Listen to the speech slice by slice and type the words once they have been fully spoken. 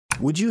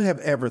Would you have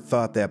ever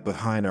thought that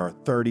behind our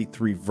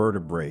 33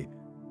 vertebrae,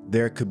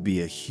 there could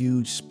be a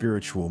huge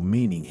spiritual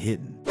meaning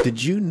hidden?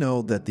 Did you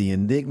know that the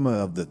enigma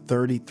of the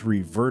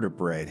 33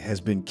 vertebrae has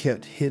been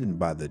kept hidden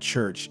by the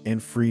church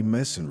and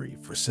Freemasonry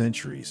for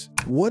centuries?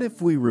 What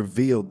if we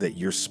revealed that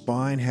your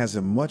spine has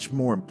a much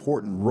more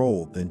important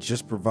role than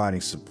just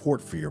providing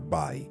support for your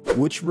body,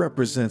 which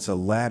represents a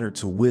ladder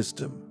to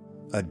wisdom,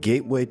 a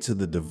gateway to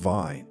the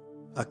divine,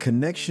 a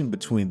connection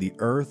between the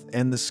earth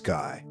and the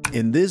sky?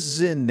 In this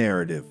Zen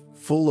narrative,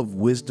 full of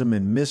wisdom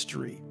and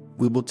mystery,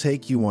 we will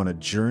take you on a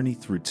journey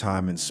through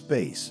time and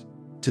space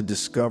to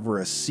discover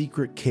a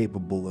secret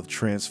capable of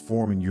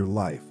transforming your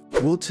life.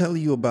 We'll tell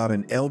you about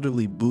an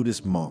elderly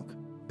Buddhist monk,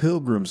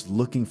 pilgrims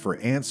looking for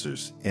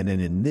answers, and an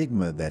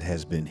enigma that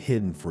has been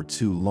hidden for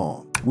too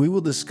long. We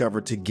will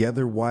discover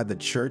together why the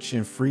church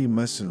and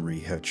Freemasonry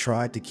have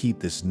tried to keep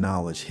this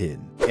knowledge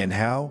hidden, and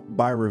how,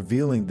 by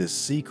revealing this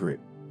secret,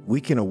 we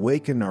can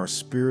awaken our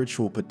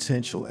spiritual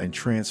potential and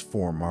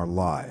transform our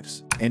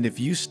lives. And if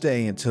you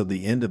stay until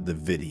the end of the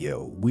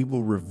video, we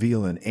will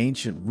reveal an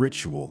ancient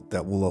ritual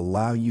that will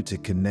allow you to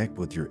connect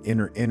with your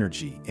inner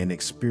energy and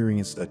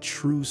experience a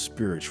true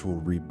spiritual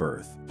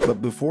rebirth.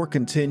 But before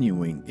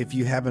continuing, if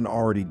you haven't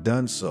already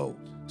done so,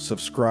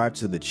 subscribe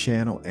to the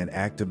channel and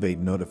activate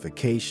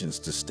notifications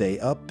to stay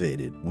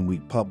updated when we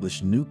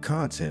publish new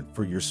content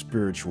for your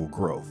spiritual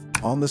growth.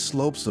 On the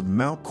slopes of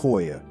Mount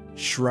Koya,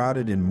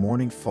 shrouded in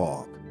morning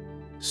fog,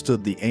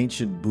 stood the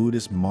ancient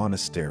Buddhist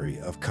monastery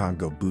of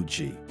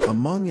Kangobuchi.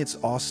 Among its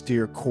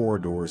austere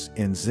corridors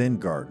and Zen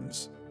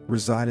gardens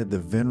resided the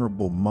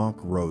venerable monk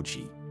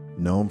Roji,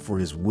 known for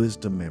his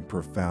wisdom and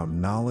profound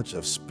knowledge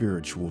of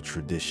spiritual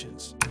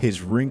traditions.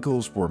 His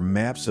wrinkles were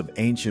maps of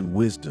ancient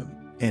wisdom,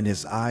 and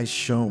his eyes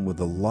shone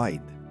with a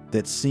light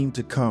that seemed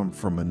to come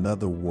from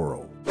another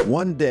world.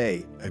 One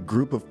day, a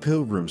group of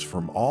pilgrims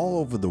from all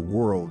over the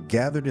world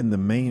gathered in the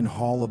main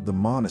hall of the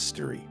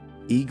monastery,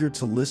 eager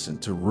to listen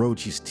to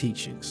Roji's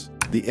teachings.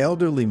 The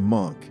elderly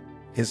monk,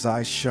 his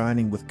eyes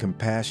shining with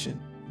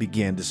compassion,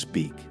 began to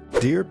speak.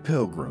 "Dear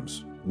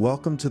pilgrims,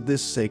 welcome to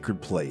this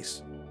sacred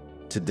place.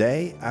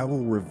 Today, I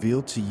will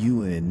reveal to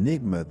you an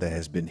enigma that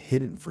has been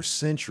hidden for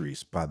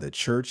centuries by the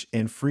church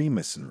and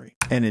Freemasonry.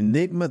 An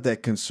enigma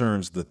that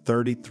concerns the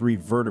 33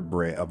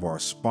 vertebrae of our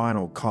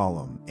spinal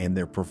column and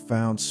their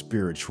profound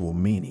spiritual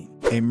meaning."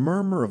 A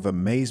murmur of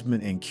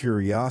amazement and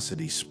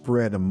curiosity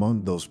spread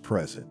among those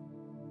present.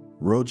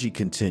 Roji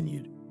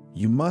continued,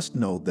 "You must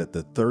know that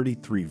the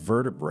 33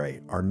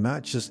 vertebrae are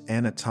not just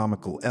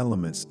anatomical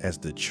elements as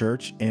the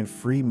church and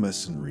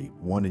Freemasonry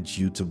wanted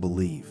you to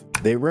believe.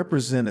 They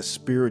represent a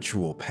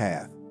spiritual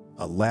path,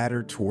 a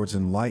ladder towards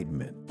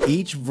enlightenment.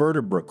 Each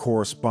vertebra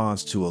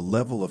corresponds to a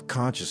level of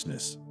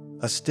consciousness,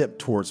 a step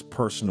towards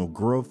personal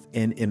growth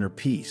and inner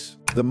peace."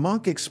 The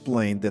monk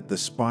explained that the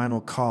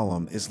spinal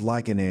column is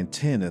like an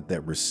antenna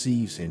that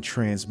receives and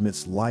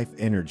transmits life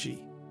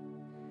energy,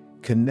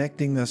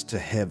 connecting us to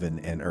heaven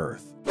and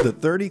earth. The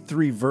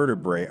 33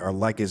 vertebrae are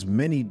like as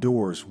many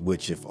doors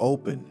which, if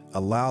open,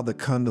 allow the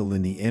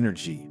Kundalini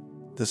energy,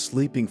 the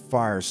sleeping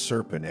fire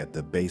serpent at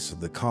the base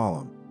of the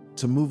column,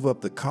 to move up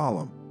the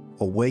column,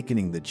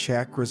 awakening the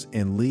chakras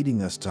and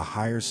leading us to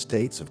higher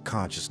states of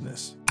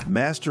consciousness.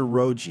 "Master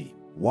Roji,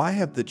 why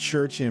have the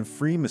church and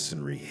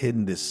Freemasonry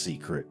hidden this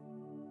secret?"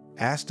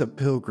 asked a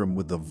pilgrim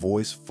with a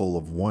voice full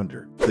of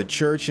wonder. "The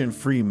church and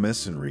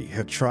Freemasonry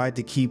have tried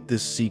to keep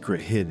this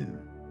secret hidden,"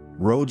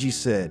 Roji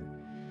said,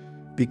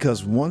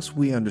 "because once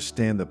we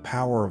understand the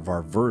power of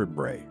our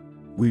vertebrae,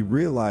 we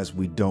realize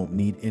we don't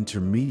need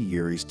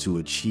intermediaries to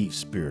achieve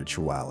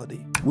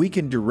spirituality. We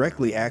can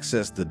directly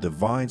access the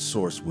divine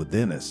source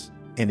within us,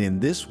 and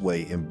in this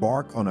way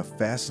embark on a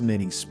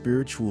fascinating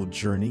spiritual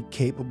journey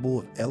capable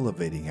of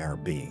elevating our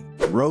being."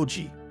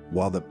 Roji,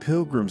 while the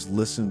pilgrims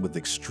listened with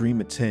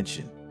extreme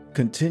attention,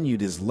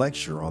 continued his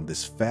lecture on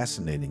this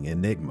fascinating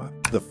enigma.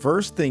 "The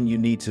first thing you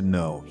need to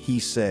know," he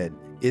said,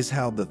 "is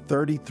how the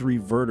 33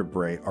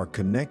 vertebrae are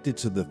connected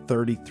to the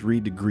 33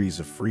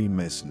 degrees of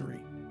Freemasonry,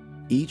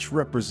 each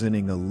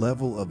representing a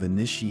level of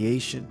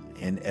initiation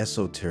and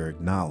esoteric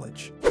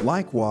knowledge.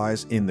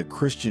 Likewise, in the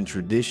Christian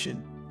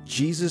tradition,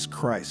 Jesus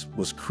Christ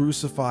was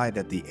crucified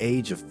at the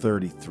age of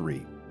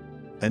 33,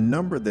 a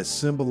number that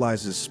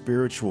symbolizes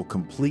spiritual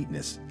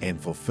completeness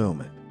and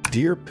fulfillment.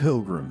 Dear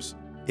pilgrims,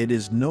 it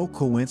is no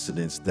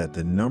coincidence that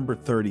the number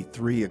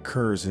 33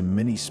 occurs in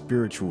many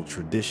spiritual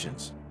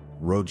traditions,"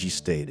 Roji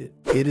stated.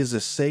 "It is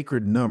a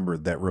sacred number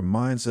that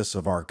reminds us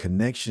of our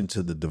connection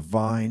to the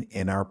divine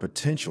and our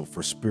potential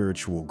for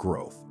spiritual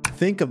growth.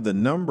 Think of the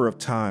number of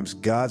times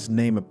God's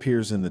name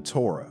appears in the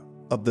Torah,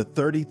 of the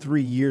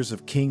 33 years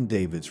of King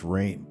David's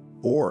reign,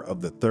 or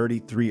of the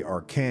 33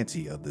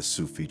 arcanti of the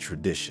Sufi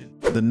tradition.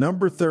 The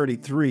number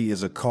 33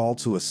 is a call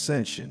to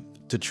ascension,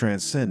 to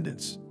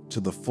transcendence, to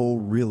the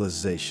full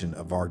realization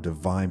of our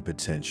divine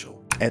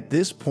potential." At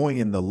this point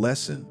in the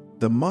lesson,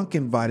 the monk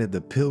invited the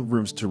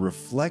pilgrims to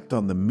reflect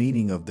on the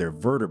meaning of their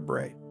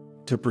vertebrae,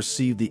 to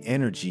perceive the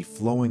energy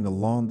flowing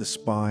along the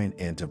spine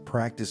and to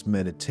practice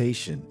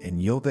meditation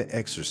and yoga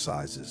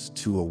exercises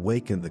to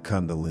awaken the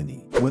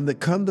Kundalini. When the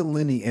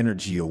Kundalini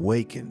energy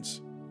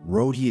awakens,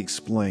 Roji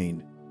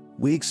explained,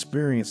 we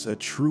experience a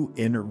true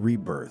inner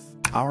rebirth.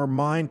 Our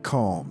mind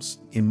calms,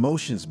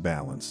 emotions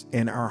balance,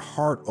 and our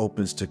heart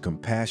opens to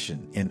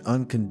compassion and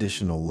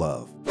unconditional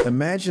love.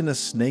 Imagine a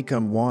snake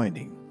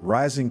unwinding,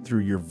 rising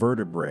through your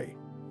vertebrae,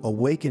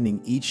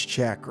 awakening each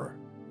chakra,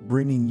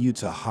 bringing you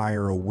to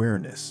higher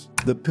awareness.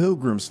 The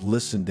pilgrims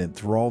listened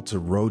enthralled to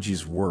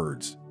Roji's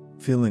words,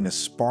 feeling a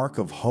spark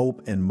of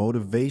hope and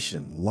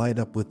motivation light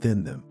up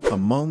within them.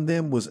 Among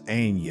them was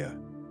Anya,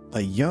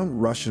 a young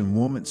Russian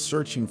woman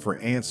searching for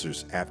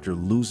answers after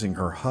losing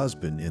her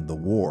husband in the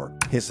war.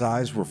 His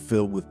eyes were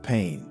filled with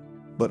pain,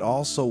 but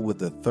also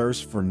with a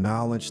thirst for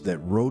knowledge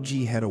that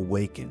Roji had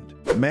awakened.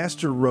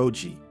 Master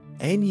Roji,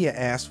 Anya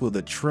asked with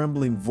a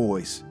trembling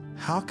voice,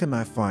 how can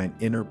I find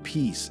inner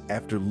peace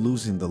after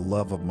losing the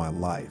love of my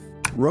life?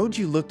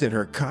 Roji looked at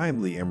her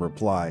kindly and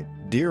replied,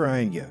 Dear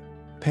Anya,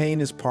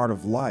 pain is part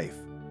of life,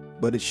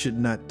 but it should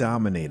not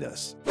dominate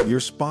us.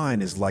 Your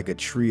spine is like a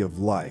tree of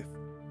life,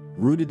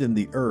 rooted in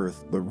the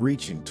earth but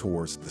reaching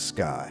towards the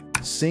sky.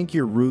 Sink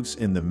your roots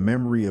in the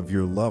memory of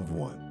your loved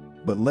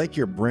one, but let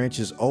your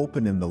branches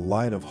open in the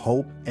light of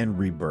hope and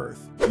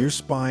rebirth. Your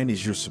spine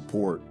is your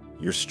support,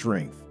 your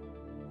strength.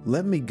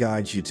 Let me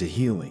guide you to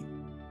healing.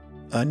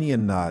 Anya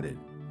nodded,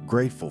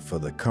 grateful for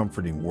the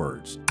comforting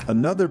words.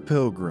 Another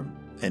pilgrim,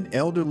 an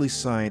elderly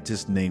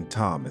scientist named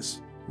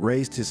Thomas,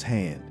 raised his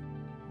hand.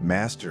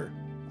 Master,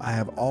 I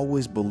have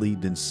always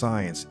believed in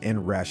science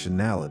and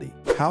rationality.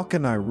 How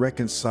can I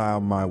reconcile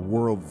my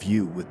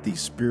worldview with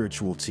these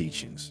spiritual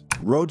teachings?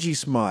 Roji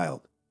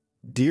smiled.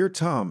 Dear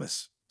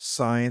Thomas,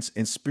 science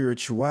and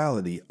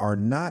spirituality are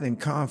not in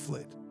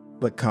conflict,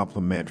 but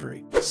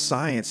complementary.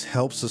 Science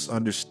helps us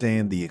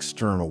understand the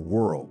external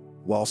world,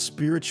 while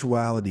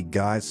spirituality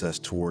guides us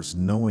towards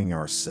knowing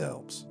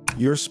ourselves.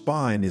 Your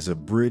spine is a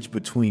bridge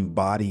between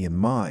body and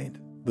mind,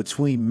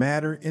 between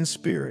matter and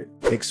spirit.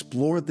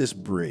 Explore this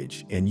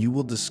bridge and you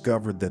will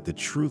discover that the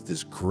truth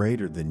is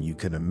greater than you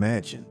can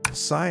imagine.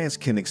 Science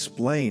can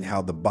explain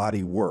how the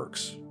body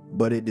works,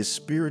 but it is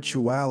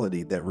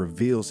spirituality that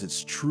reveals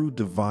its true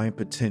divine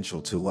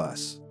potential to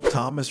us.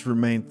 Thomas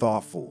remained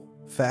thoughtful,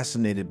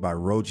 fascinated by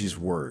Roji's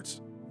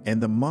words, and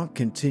the monk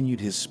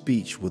continued his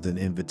speech with an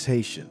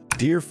invitation.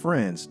 Dear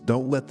friends,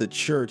 don't let the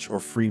church or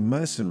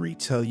Freemasonry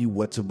tell you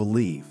what to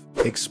believe.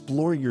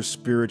 Explore your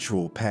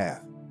spiritual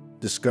path.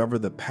 Discover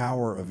the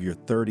power of your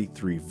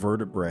 33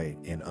 vertebrae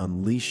and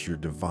unleash your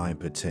divine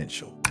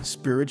potential.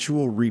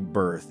 Spiritual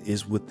rebirth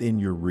is within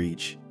your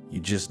reach.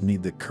 You just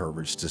need the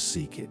courage to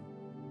seek it.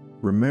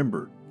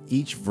 Remember,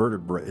 each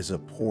vertebra is a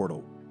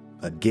portal,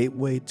 a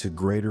gateway to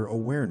greater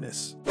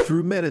awareness.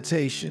 Through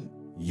meditation,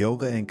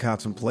 yoga, and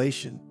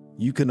contemplation,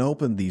 you can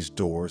open these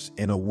doors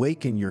and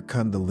awaken your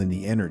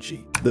Kundalini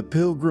energy. The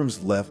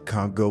pilgrims left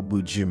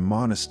Kongobujim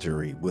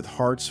Monastery with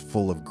hearts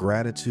full of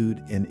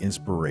gratitude and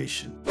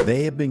inspiration.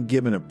 They had been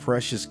given a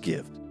precious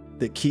gift,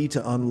 the key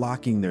to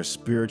unlocking their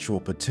spiritual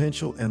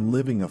potential and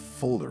living a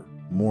fuller,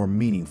 more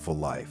meaningful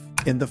life.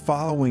 In the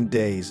following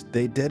days,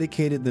 they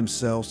dedicated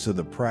themselves to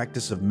the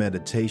practice of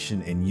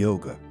meditation and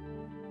yoga,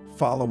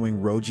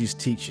 following Roji's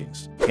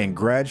teachings, and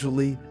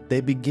gradually they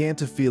began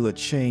to feel a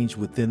change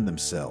within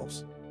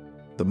themselves.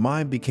 The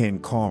mind became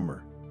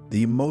calmer,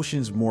 the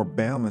emotions more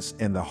balanced,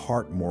 and the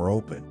heart more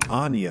open.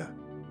 Anya,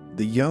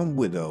 the young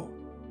widow,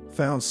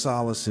 found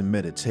solace in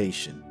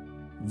meditation,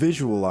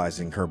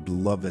 visualizing her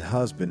beloved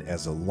husband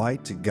as a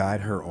light to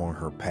guide her on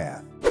her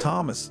path.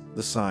 Thomas,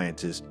 the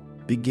scientist,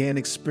 began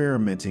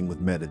experimenting with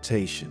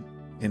meditation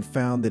and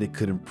found that it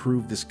could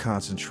improve his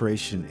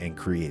concentration and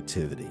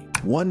creativity.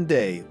 One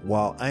day,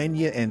 while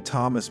Anya and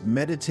Thomas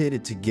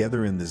meditated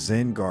together in the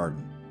Zen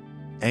garden,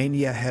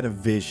 Anya had a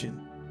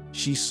vision.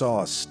 She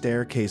saw a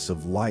staircase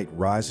of light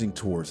rising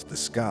towards the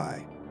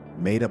sky,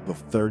 made up of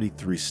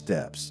 33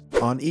 steps.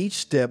 On each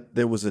step,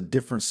 there was a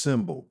different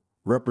symbol,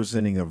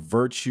 representing a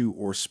virtue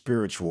or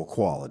spiritual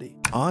quality.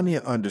 Anya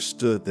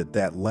understood that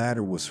that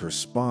ladder was her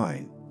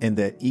spine, and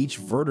that each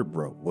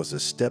vertebra was a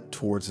step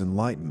towards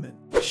enlightenment.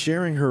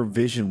 Sharing her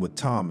vision with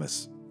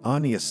Thomas,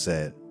 Anya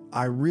said,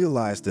 I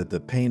realized that the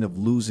pain of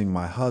losing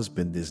my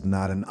husband is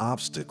not an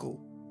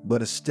obstacle,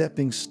 but a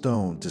stepping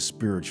stone to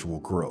spiritual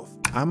growth.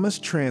 I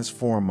must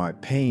transform my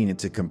pain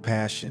into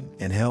compassion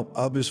and help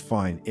others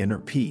find inner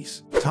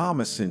peace.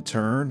 Thomas, in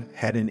turn,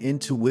 had an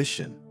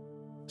intuition.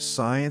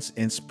 Science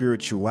and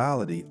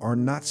spirituality are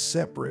not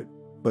separate,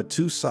 but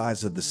two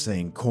sides of the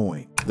same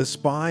coin. The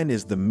spine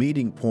is the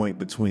meeting point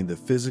between the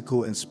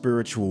physical and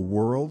spiritual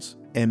worlds,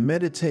 and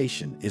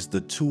meditation is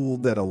the tool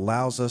that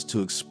allows us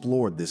to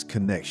explore this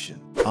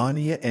connection.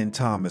 Anya and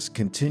Thomas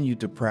continued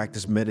to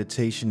practice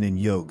meditation and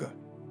yoga,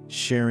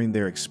 sharing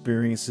their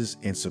experiences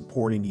and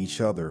supporting each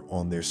other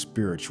on their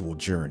spiritual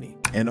journey.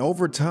 And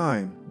over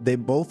time, they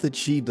both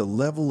achieved a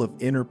level of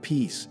inner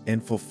peace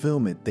and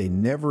fulfillment they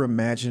never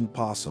imagined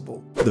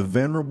possible. The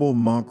venerable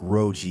monk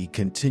Roji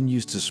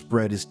continues to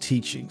spread his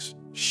teachings,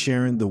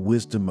 sharing the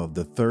wisdom of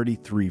the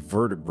 33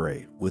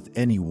 vertebrae with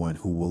anyone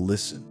who will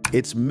listen.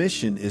 Its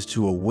mission is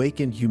to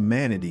awaken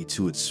humanity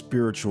to its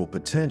spiritual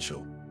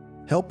potential,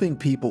 helping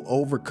people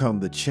overcome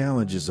the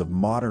challenges of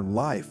modern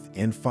life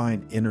and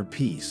find inner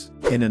peace.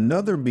 In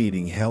another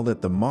meeting held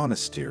at the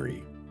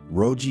monastery,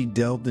 Roji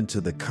delved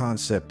into the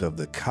concept of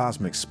the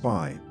cosmic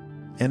spine,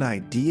 an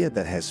idea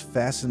that has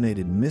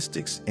fascinated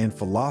mystics and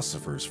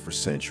philosophers for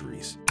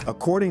centuries.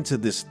 According to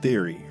this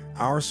theory,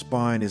 our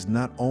spine is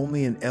not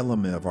only an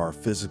element of our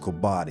physical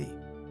body,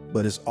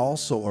 but is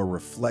also a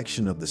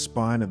reflection of the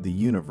spine of the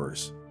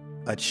universe,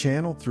 a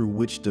channel through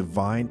which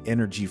divine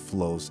energy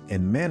flows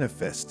and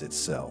manifests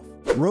itself.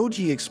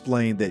 Roji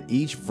explained that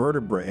each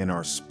vertebra in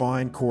our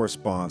spine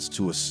corresponds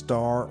to a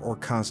star or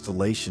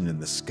constellation in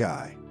the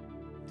sky,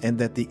 and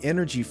that the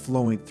energy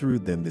flowing through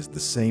them is the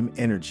same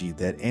energy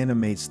that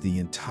animates the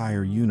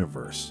entire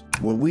universe.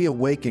 When we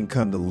awaken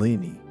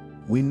Kundalini,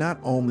 we not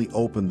only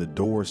open the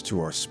doors to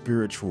our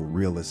spiritual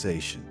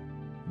realization,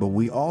 but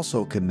we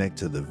also connect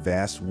to the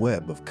vast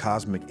web of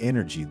cosmic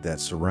energy that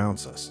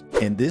surrounds us.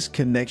 And this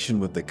connection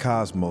with the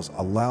cosmos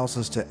allows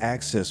us to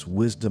access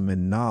wisdom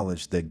and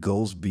knowledge that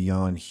goes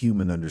beyond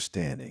human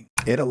understanding.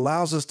 It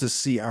allows us to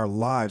see our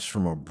lives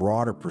from a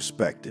broader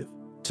perspective,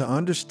 to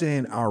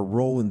understand our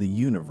role in the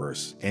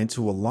universe, and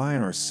to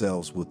align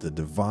ourselves with the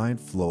divine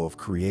flow of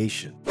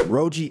creation.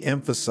 Roji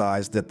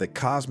emphasized that the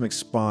cosmic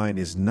spine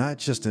is not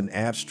just an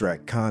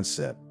abstract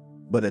concept,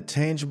 but a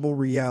tangible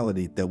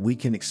reality that we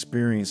can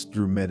experience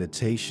through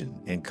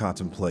meditation and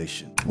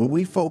contemplation. When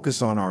we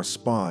focus on our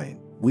spine,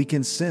 we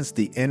can sense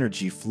the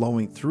energy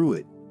flowing through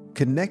it,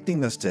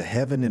 connecting us to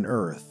heaven and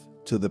earth,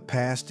 to the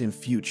past and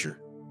future,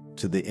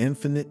 to the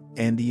infinite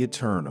and the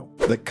eternal.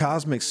 The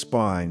cosmic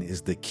spine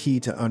is the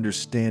key to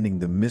understanding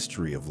the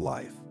mystery of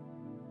life.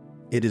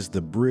 It is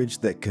the bridge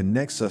that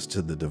connects us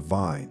to the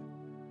divine,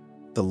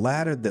 the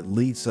ladder that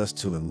leads us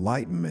to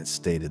enlightenment,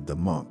 stated the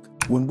monk.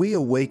 When we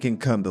awaken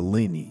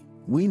Kundalini,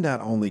 we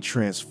not only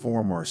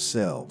transform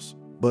ourselves,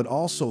 but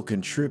also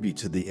contribute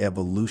to the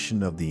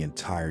evolution of the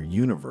entire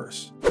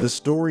universe. The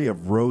story of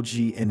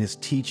Roji and his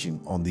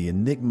teaching on the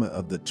enigma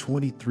of the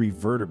 23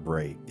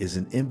 vertebrae is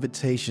an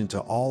invitation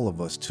to all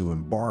of us to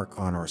embark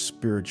on our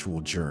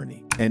spiritual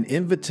journey, an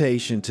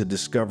invitation to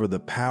discover the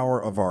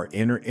power of our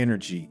inner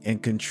energy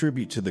and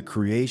contribute to the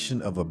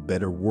creation of a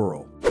better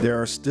world. There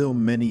are still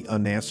many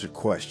unanswered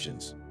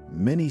questions,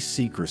 many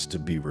secrets to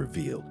be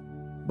revealed,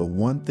 but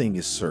one thing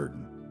is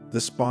certain. The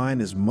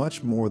spine is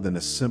much more than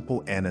a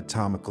simple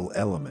anatomical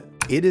element.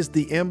 It is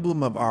the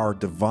emblem of our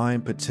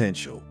divine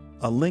potential,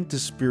 a link to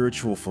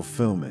spiritual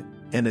fulfillment,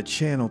 and a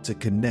channel to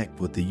connect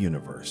with the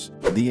universe.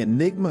 The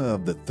enigma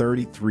of the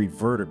 33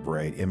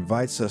 vertebrae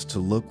invites us to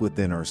look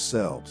within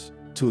ourselves,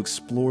 to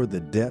explore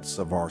the depths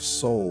of our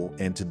soul,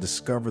 and to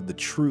discover the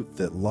truth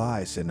that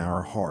lies in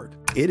our heart.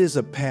 It is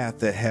a path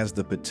that has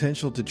the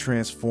potential to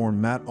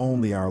transform not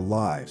only our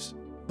lives,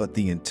 but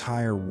the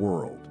entire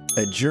world.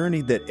 A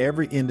journey that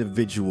every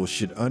individual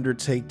should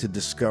undertake to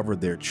discover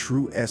their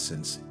true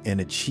essence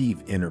and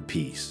achieve inner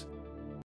peace.